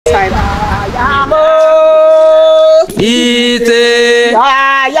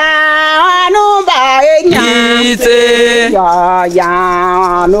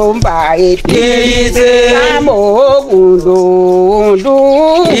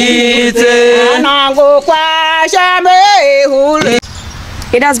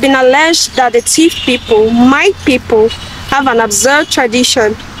It has been alleged that the Tiv people, my people, have an observed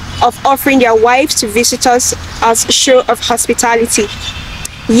tradition of offering their wives to visitors as a show of hospitality.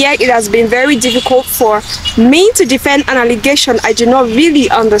 Yet it has been very difficult for me to defend an allegation I do not really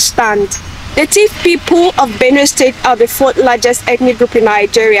understand. The Tiv people of Benue State are the fourth largest ethnic group in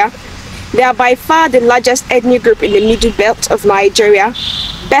Nigeria. They are by far the largest ethnic group in the middle belt of Nigeria,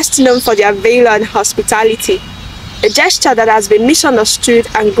 best known for their valor and hospitality. A gesture that has been misunderstood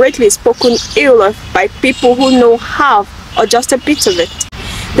and greatly spoken ill of by people who know half or just a bit of it.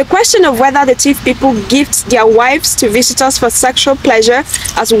 The question of whether the Tiv people gift their wives to visitors for sexual pleasure,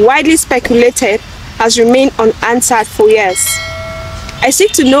 as widely speculated, has remained unanswered for years. I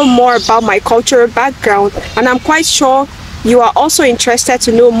seek to know more about my cultural background, and I'm quite sure you are also interested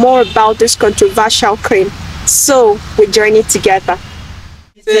to know more about this controversial claim. So, we journey together.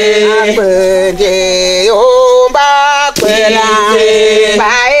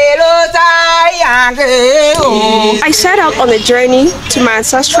 I set out on a journey to my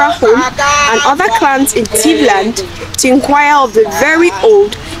ancestral home and other clans in Tivland to inquire of the very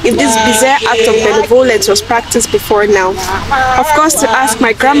old if this bizarre act of benevolence was practiced before now. Of course, to ask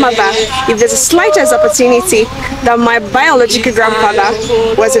my grandmother if there's the slightest opportunity that my biological grandfather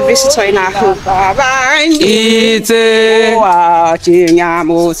was a visitor in our home. I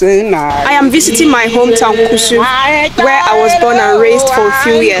am visiting my hometown Kusu, where I was born and raised for a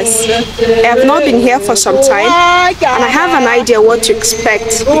few years. I have not been here for some time, and I have an idea what to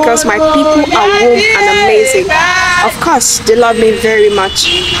expect because my people are warm and amazing. Of course, they love me very much.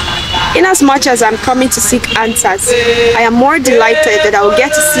 Inasmuch as I'm coming to seek answers, I am more delighted that I will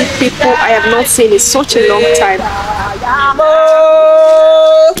get to see people I have not seen in such a long time.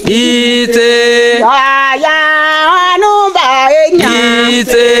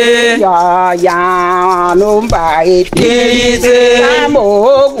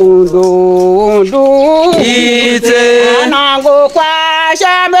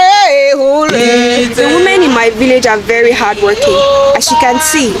 The women in my village are very hardworking. As you can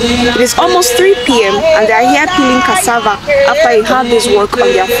see, it is almost 3 p.m. and they are here peeling cassava after a hard day's work on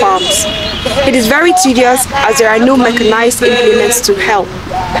their farms. It is very tedious as there are no mechanized implements to help.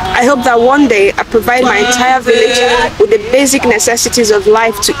 I hope that one day I provide my entire village with the basic necessities of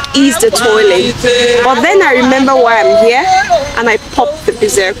life to ease the toiling. But then I remember why I'm here and I pop the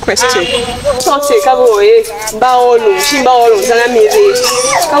bizarre question.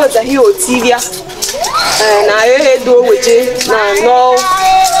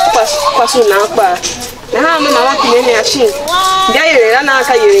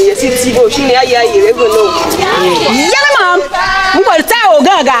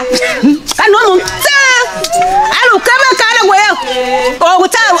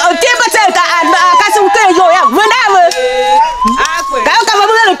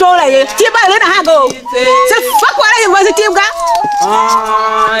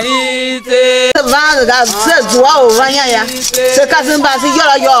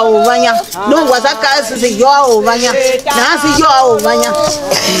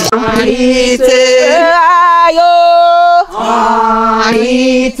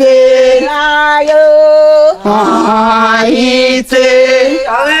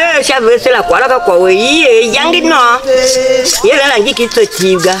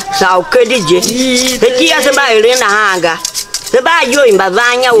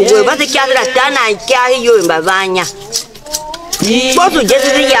 Posso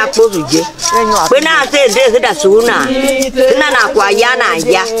dizer ya posso dizer. When I say this da suna. Na kwa ya na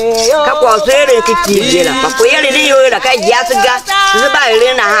ya. Ka kwa sere ki tijela. Pa ko yele ni yo la ka ya siga. Se ba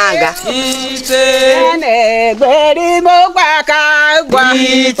ile na hanga. Ne gberi mo kwa ka gwa.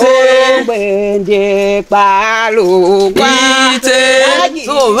 O gbende palu gwa.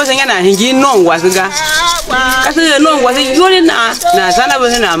 So we senya na hingi no wa siga. Ka se no wa se yo na sana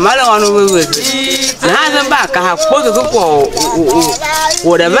we na mala ono we. Na san ba ka ha ko ko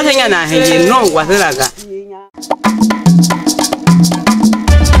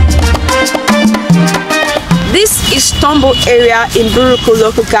This is Tombo area in Buruku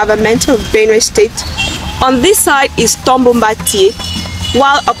local government of Benue State. On this side is Tombombati,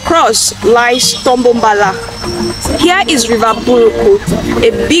 while across lies Tombombala. Here is River Buruku,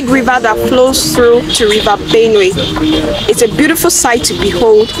 a big river that flows through to River Benue. It's a beautiful sight to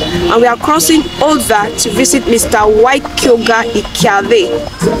behold, and we are crossing over to visit Mr. Waikyoga Ikiave,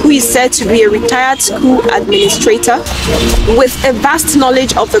 who is said to be a retired school administrator with a vast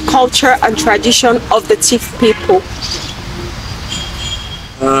knowledge of the culture and tradition of the Tiv people.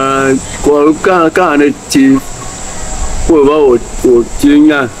 Kwa kana ti kwa o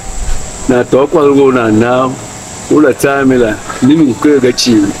tinga na to kwa go na ula tamela nimi kwa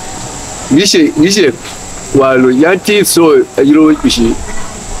gachi nishe walo yanti so yiro bishi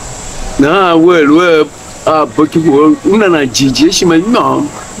na we a boki go una na jije shi mai no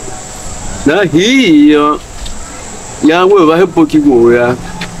na hi ya we ba boki go ya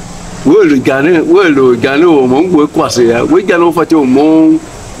we gane o mo go kwase ya we gane o fati o mo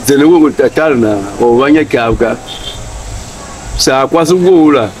zele wo tatarna o wanya kaga sa kwasu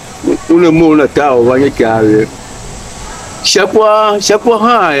go la una mo na ta o wanya kaga shapwa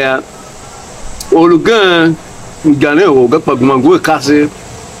haya o lugan gane o ga pagma go kase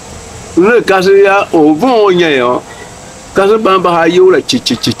le kase ya o bon nya yo kase bamba ha yo la chi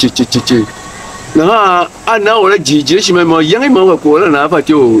na ana o la jije shi mo yang mo ko la na fa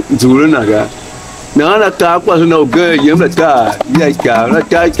jo zulu na ga na ta kwa so no ga yem la ta ya ka la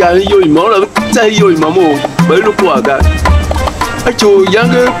ta yo mo la ta yo mo ba lu kwa ga a jo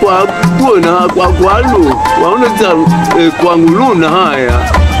yang kwa ko na kwa lu wa na ta kwa ngulu na ha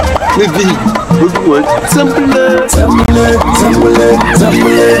ya ni bi We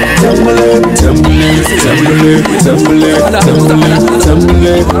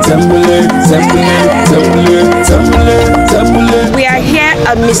are here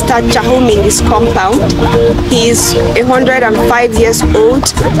at Mr. Jahumin's compound. He is 105 years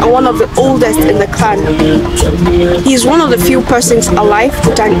old and one of the oldest in the clan. He is one of the few persons alive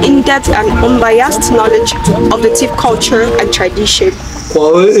with an in-depth and unbiased knowledge of the Tiv culture and tradition.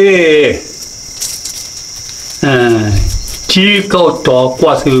 Chỉ có to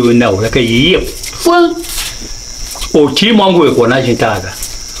qua sự nào là cái gì phương ở chỉ mong người của nó chỉ ta cả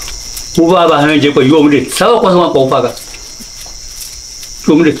u ba ba hay chỉ có dùng để sao có sao có phá cả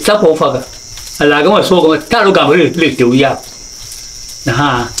dùng để sao có phá cả là cái mà số cái ta đâu cảm thấy lịch tiểu ya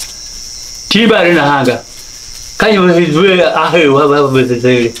ha chỉ ba đến ha cả cái gì về à hơi và về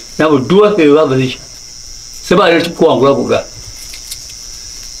thế nào đua cái và về sẽ ba đến quảng qua cả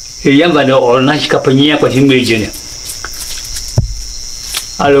yang pada orang nasi kapanya kau sini je ni.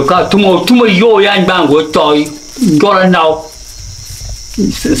 Alu kau tunggu yo yang bang kau toy jalan nau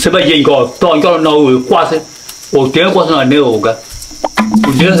sebagai kau toy jalan nau kuasa, orang kuasa nak neu kan,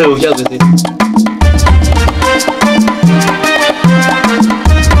 dia selalu cakap tu.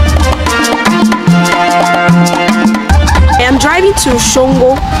 I am driving to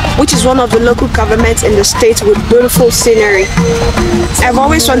Shongo, which is one of the local governments in the state with beautiful scenery. I've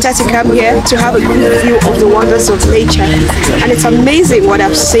always wanted to come here to have a good view of the wonders of nature, and it's amazing what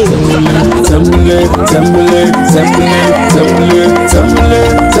I've seen.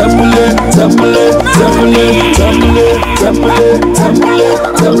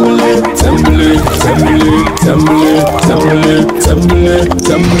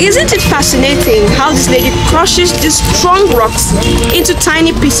 Isn't it fascinating how this lady crushes these strong rocks into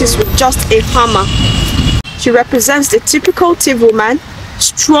tiny pieces with just a hammer? She represents the typical Tiv woman,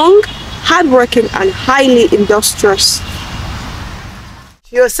 strong, hardworking, and highly industrious.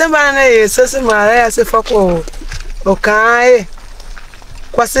 Yo sembana ye sese mara ya se fako okai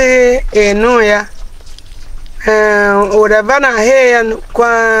kwase enu ya odabana he kwa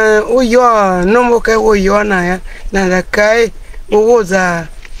uyo nomo ke uyo na ya na dakai uwoza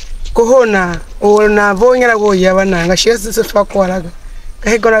kohona ona bonyala go yabana nga shese se fako alaga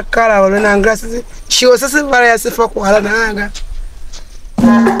kai gona kala wala na ngrasi shio sese mara ya se fako ala na nga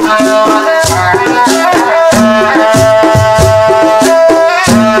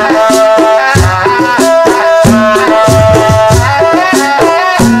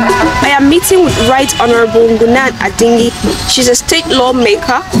Meeting with Right Honorable Ngunan Adingi. She's a state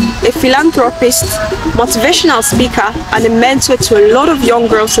lawmaker, a philanthropist, motivational speaker, and a mentor to a lot of young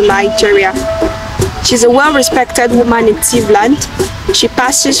girls in Nigeria. She's a well-respected woman in Tiv land. She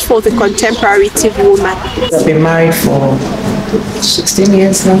passes for the contemporary Tiv woman. I've been married for 16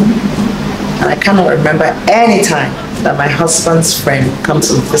 years now, and I cannot remember any time that my husband's friend comes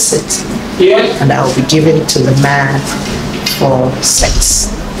to visit and I will be given to the man for sex.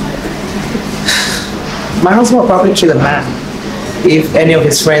 My husband will probably kill a man if any of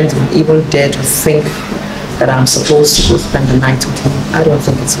his friends would even dare to think that I'm supposed to go spend the night with him. I don't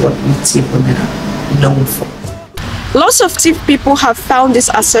think it's what we Tiv women are known for. Lots of Tiv people have found this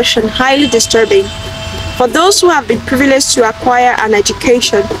assertion highly disturbing. For those who have been privileged to acquire an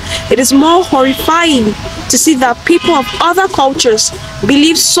education, it is more horrifying to see that people of other cultures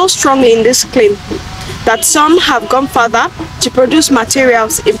believe so strongly in this claim that some have gone further to produce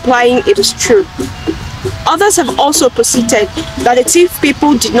materials implying it is true. Others have also posited that the Tiv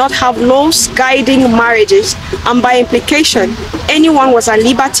people did not have laws guiding marriages, and by implication, anyone was at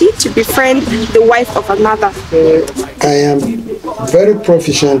liberty to befriend the wife of another. I am very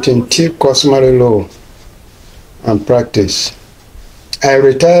proficient in Tiv customary law and practice. I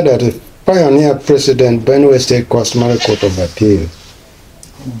retired as a pioneer president, Benue State Customary Court of Appeal.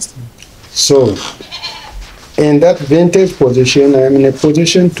 So, in that vintage position, I am in a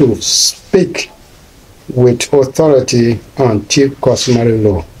position to speak with authority on Tiv customary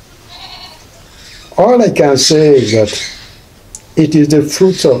law. All I can say is that it is the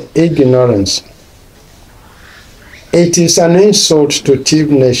fruit of ignorance. It is an insult to Tiv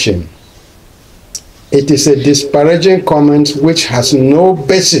nation. It is a disparaging comment which has no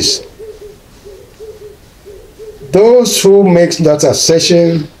basis. Those who make that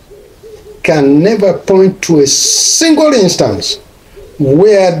assertion can never point to a single instance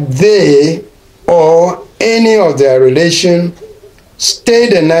where they or any of their relation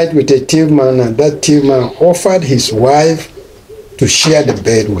stayed a night with a Tiv man and that Tiv man offered his wife to share the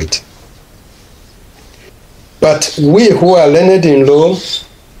bed with. But we who are learned in law,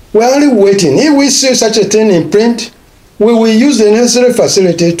 we are only waiting. If we see such a thing in print, we will use the necessary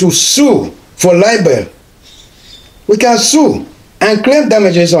facility to sue for libel. We can sue and claim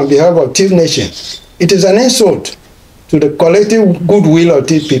damages on behalf of Tiv nation. It is an insult to the collective goodwill of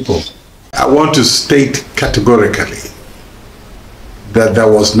Tiv people. I want to state categorically that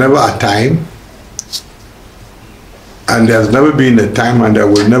there was never a time, and there's never been a time, and there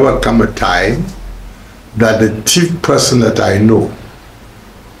will never come a time that the Tiv person that I know,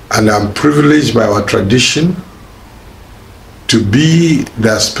 and I'm privileged by our tradition to be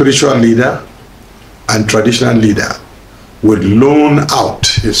their spiritual leader and traditional leader, would loan out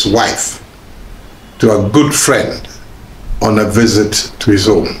his wife to a good friend on a visit to his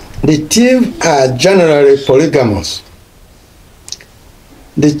home. The Tiv are generally polygamous.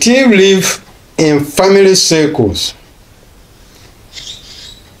 The Tiv live in family circles.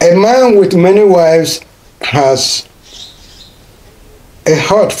 A man with many wives has a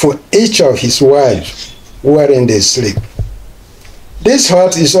hut for each of his wives wherein they sleep. This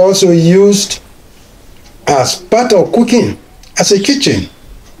hut is also used as part of cooking, as a kitchen.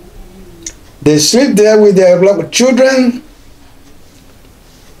 They sleep there with their children.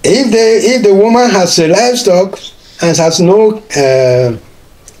 If the woman has a livestock and has no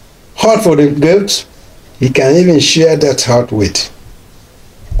hut for the goats, he can even share that hut with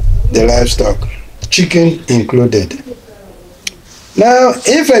the livestock, chicken included. Now,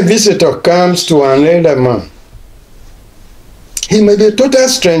 if a visitor comes to an elder man, he may be a total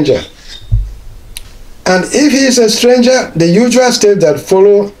stranger. And if he is a stranger, the usual step that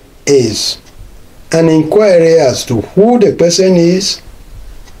follow is an inquiry as to who the person is,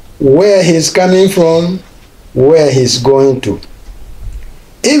 where he is coming from, where he is going to.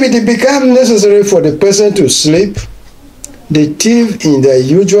 If it becomes necessary for the person to sleep, the Tiv in their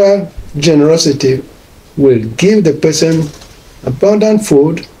usual generosity will give the person abundant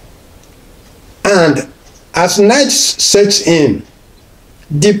food, and as night sets in,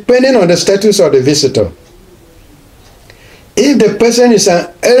 depending on the status of the visitor, if the person is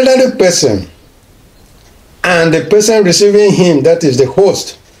an elderly person and the person receiving him, that is the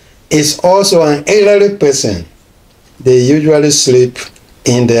host, is also an elderly person, they usually sleep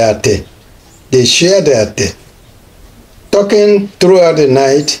in their tent. They share their tent, talking throughout the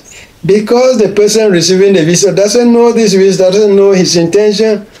night, because the person receiving the visitor doesn't know this visitor, doesn't know his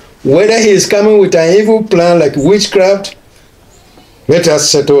intention, whether he is coming with an evil plan like witchcraft. Let us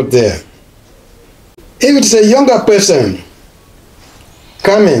settle there. If it's a younger person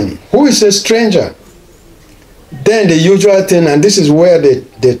coming, who is a stranger, then the usual thing, and this is where they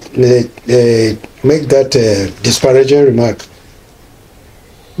make that disparaging remark.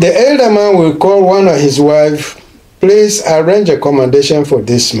 The elder man will call one of his wives, please arrange accommodation for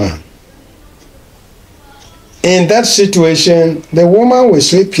this man. In that situation, the woman will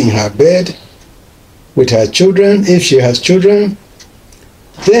sleep in her bed with her children, if she has children.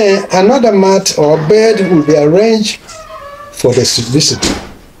 Then another mat or bed will be arranged for the visitor.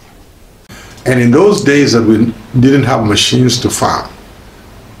 And in those days that we didn't have machines to farm,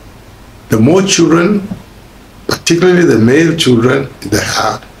 the more children, particularly the male children they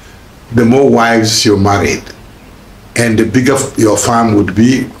had, the more wives you married, and the bigger your farm would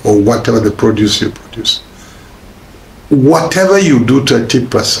be, or whatever the produce you produce. Whatever you do to a Tiv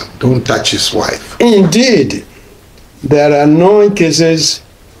person, don't touch his wife. Indeed, there are known cases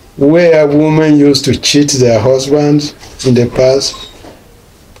where women used to cheat their husbands in the past,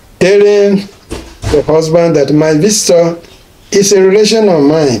 telling the husband that my visitor is a relation of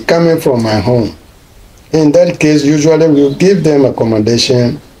mine coming from my home. In that case, usually we'll give them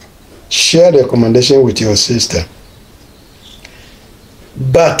accommodation, share the accommodation with your sister.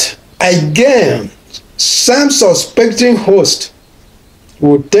 But again, some suspecting host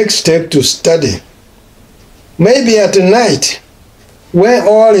will take steps to study. Maybe at night, when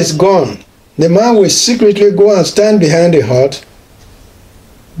all is gone, the man will secretly go and stand behind the hut,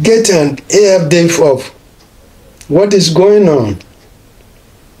 get an update of what is going on.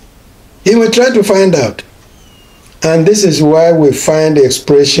 He will try to find out. And this is why we find the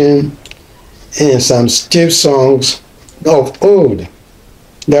expression in some chief songs of old.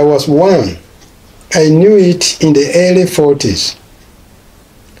 There was one, I knew it in the early 40s.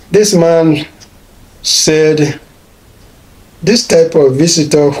 This man said, this type of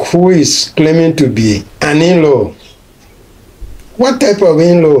visitor who is claiming to be an in-law. What type of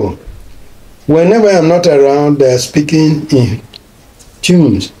in-law? Whenever I'm not around, they are speaking in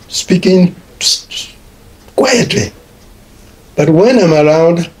tunes, speaking quietly. But when I'm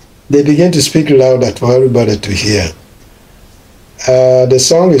around, they begin to speak louder for everybody to hear. The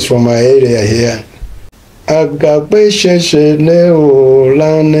song is from my area here. Agagbe sheshe ne o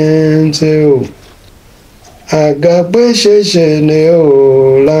lanenze o. Agagbe sheshe ne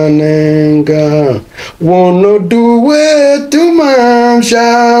o lanenga. Wono duwe tumam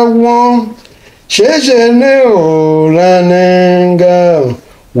sha won. Sheshe ne o lanenga.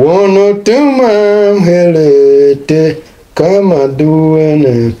 Wono tumam helete. Kama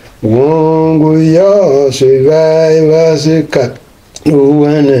duwene. Wongu ya survive sikat.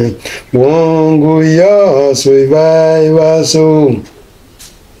 Uwane wongu ya survive so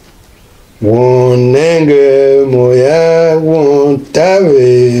wonenge moya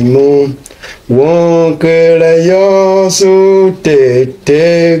wontawe mo wonkele ya so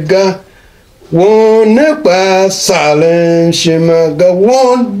tetega wone pa salen shimaga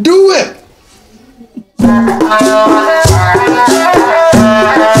won't do it.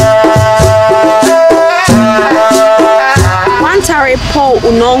 Paul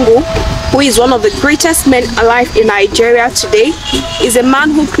Unongo, who is one of the greatest men alive in Nigeria today, is a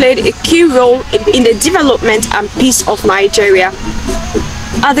man who played a key role in the development and peace of Nigeria.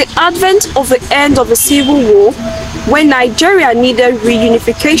 At the advent of the end of the Civil War, when Nigeria needed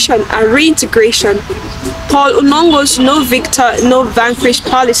reunification and reintegration, Paul Unongo's no victor, no vanquished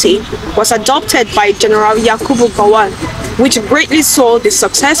policy was adopted by General Yakubu Gowon, which greatly saw the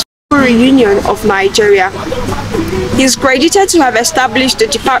successful reunion of Nigeria. He is credited to have established the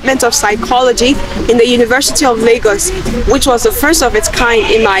Department of Psychology in the University of Lagos, which was the first of its kind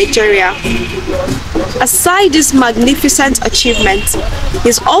in Nigeria. Aside this magnificent achievement, he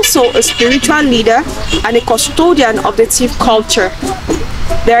is also a spiritual leader and a custodian of the Tiv culture.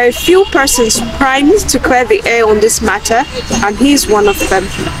 There are a few persons primed to clear the air on this matter, and he is one of them.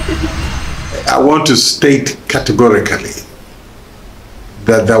 I want to state categorically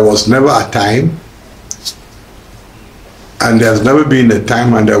that there was never a time, and there's never been a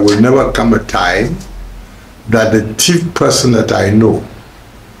time, and there will never come a time, that the chief person that I know,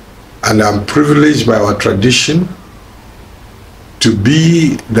 and I'm privileged by our tradition to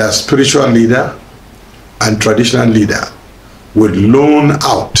be the spiritual leader and traditional leader, would loan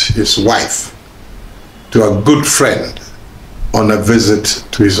out his wife to a good friend on a visit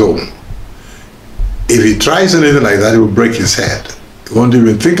to his home. If he tries anything like that, he will break his head. He won't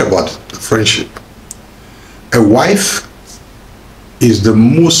even think about the friendship. A wife is the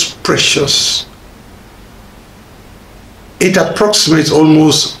most precious. It approximates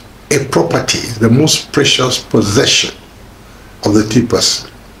almost a property, the most precious possession of the Tiv person.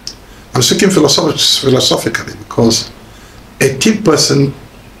 I'm speaking philosophically, because a Tiv person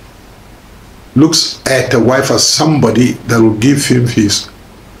looks at a wife as somebody that will give him his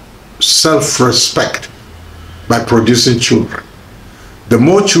self-respect by producing children. The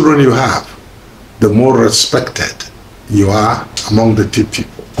more children you have, the more respected you are among the Tiv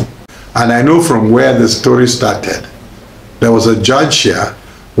people. And I know from where the story started, there was a judge here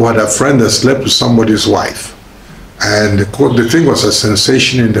who had a friend that slept with somebody's wife. And the thing was a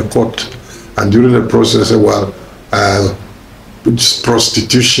sensation in the court. And during the process, they said, well,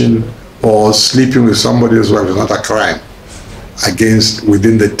 prostitution or sleeping with somebody's wife is not a crime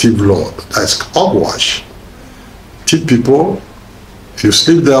within the Tiv law. That's hogwash. Tiv people, if you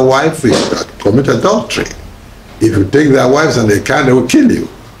sleep with their wife, you commit adultery. If you take their wives and they can, they will kill you.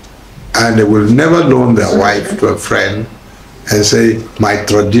 And they will never loan their wife to a friend and say, my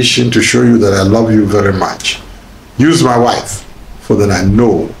tradition to show you that I love you very much. Use my wife, for that I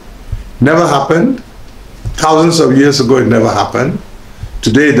know. Never happened. Thousands of years ago, it never happened.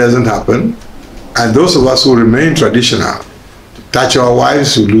 Today, it doesn't happen. And those of us who remain traditional, touch our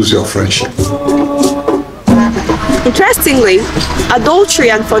wives, you lose your friendship. Interestingly,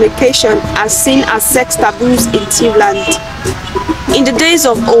 adultery and fornication are seen as sex taboos in Tiv land. In the days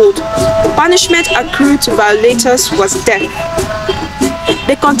of old, punishment accrued to violators was death.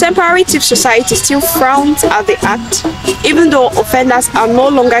 The contemporary Tiv society still frowns at the act, even though offenders are no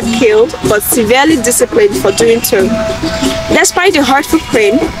longer killed but severely disciplined for doing so. Despite the hurtful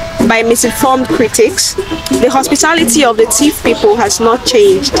claim by misinformed critics, the hospitality of the Tiv people has not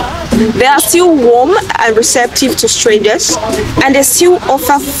changed. They are still warm and receptive to strangers, and they still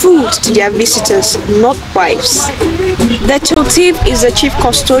offer food to their visitors, not wives. The Tiv is the chief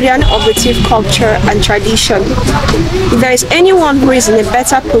custodian of the Tiv culture and tradition. If there is anyone who is in a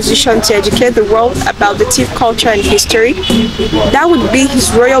better position to educate the world about the Tiv culture and history, that would be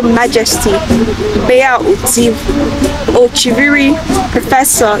His Royal Majesty, Bea Tiv Ochiviri,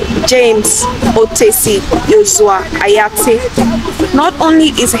 Professor James Otesi Yozua Ayate. Not only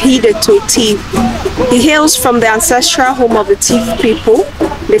is he the Tiv, he hails from the ancestral home of the Tiv people,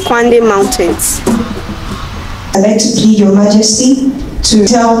 the Kwande Mountains. I'd like to plead Your Majesty to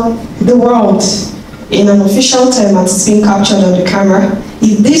tell the world in an official term, as it's being captured on the camera,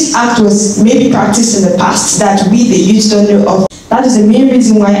 if this act was maybe practiced in the past that we, the youth, don't know of. That is the main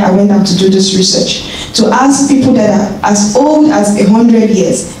reason why I went out to do this research, to ask people that are as old as 100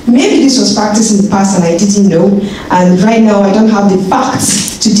 years. Maybe this was practiced in the past and I didn't know, and right now I don't have the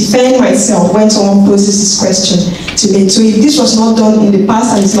facts to defend myself when someone poses this question to me. So if this was not done in the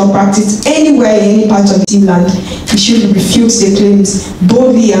past and it's not practiced anywhere in any part of Tiv land, we should refute the claims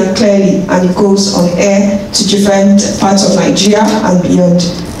boldly and clearly, and it goes on air to different parts of Nigeria and beyond.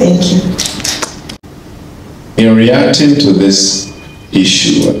 Thank you. In reacting to this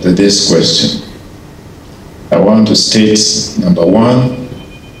issue, to this question, I want to state, number one,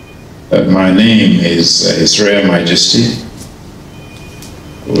 that my name is His Royal Majesty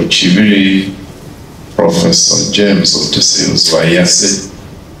Ochiviri Professor James Otesi Ayate.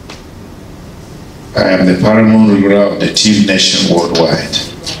 I am the paramount ruler of the Tiv nation worldwide.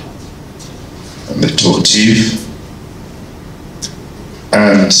 I'm the Tiv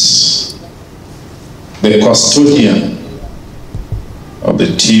and the custodian of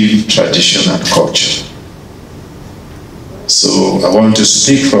the Tiv tradition and culture. So I want to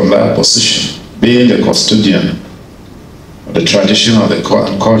speak from that position. Being the custodian of the tradition of the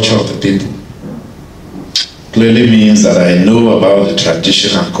culture of the people clearly means that I know about the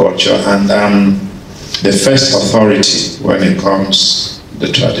tradition and culture, and I'm the first authority when it comes to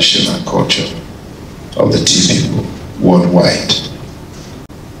the tradition and culture of the Tiv people worldwide.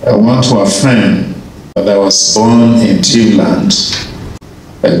 I want to affirm that I was born in Tiv land.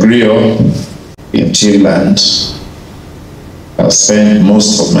 I grew up in Tiv land. I spent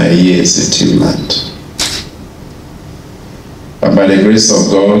most of my years in Tiv land. And by the grace of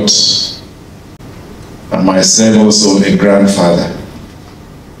God, and myself also a grandfather.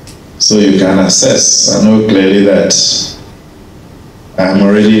 So you can assess and know clearly that I am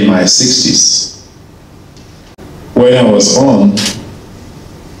already in my 60s. When I was on,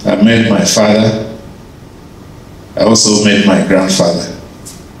 I met my father. I also met my grandfather.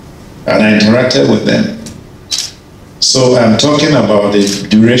 And I interacted with them. So I'm talking about the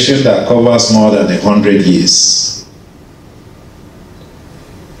duration that covers more than 100 years.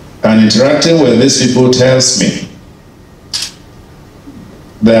 And interacting with these people tells me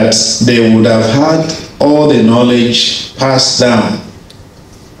that they would have had all the knowledge passed down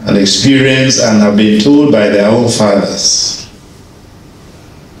and experience and have been told by their own fathers.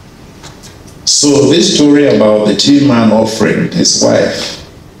 So this story about the Tiv man offering his wife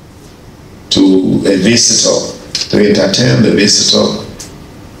to a visitor, to entertain the visitor,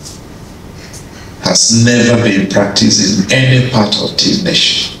 has never been practiced in any part of Tiv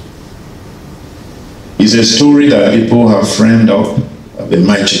nation. It's a story that people have framed up, have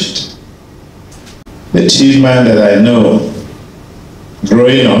imagined. The Tiv man that I know,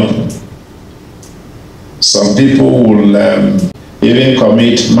 growing up, some people will even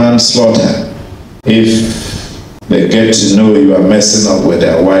commit manslaughter if they get to know you are messing up with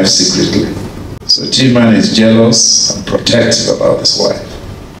their wife secretly. So Tiv man is jealous and protective about his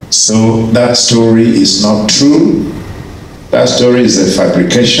wife. So that story is not true. That story is a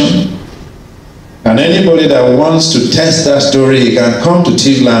fabrication. And anybody that wants to test that story, he can come to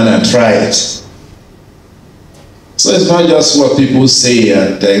Tiv land and try it. So it's not just what people say,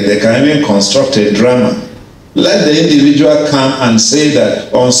 and they can even construct a drama. Let the individual come and say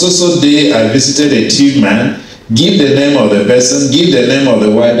that on so day I visited a Tiv man, give the name of the person, give the name of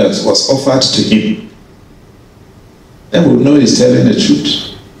the wife that was offered to him. Then we'll know he's telling the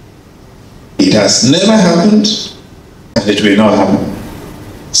truth. It has never happened, and it will not happen.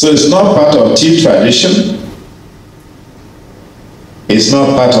 So it's not part of Tiv tradition, It's not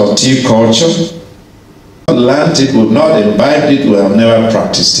part of Tiv culture. Learned it, we've not imbibed it, we have never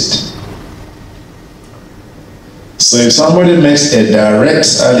practiced it. So if somebody makes a direct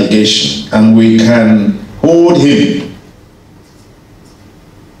allegation and we can hold him,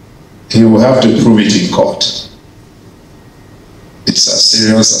 he will have to prove it in court. It's as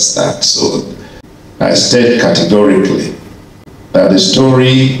serious as that. So I state categorically that the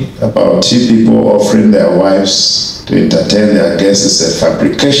story about two people offering their wives to entertain their guests is a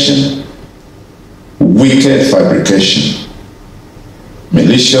fabrication, wicked fabrication,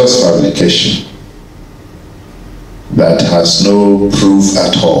 malicious fabrication that has no proof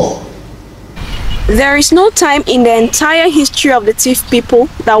at all. There is no time in the entire history of the Tiv people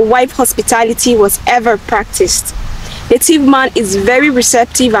that wife hospitality was ever practiced. The Tiv man is very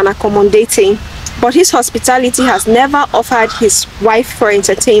receptive and accommodating, but his hospitality has never offered his wife for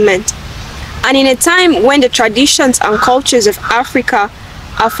entertainment. And in a time when the traditions and cultures of Africa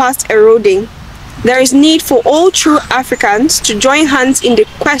are fast eroding, there is need for all true Africans to join hands in the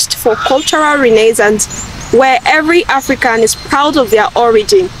quest for cultural renaissance, where every African is proud of their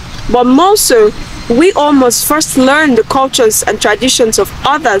origin. But more so, we all must first learn the cultures and traditions of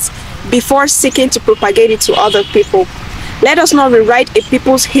others before seeking to propagate it to other people. Let us not rewrite a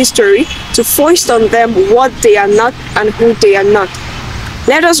people's history to foist on them what they are not and who they are not.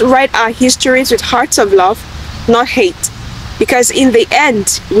 Let us write our histories with hearts of love, not hate, because in the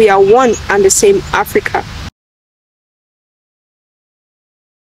end, we are one and the same Africa.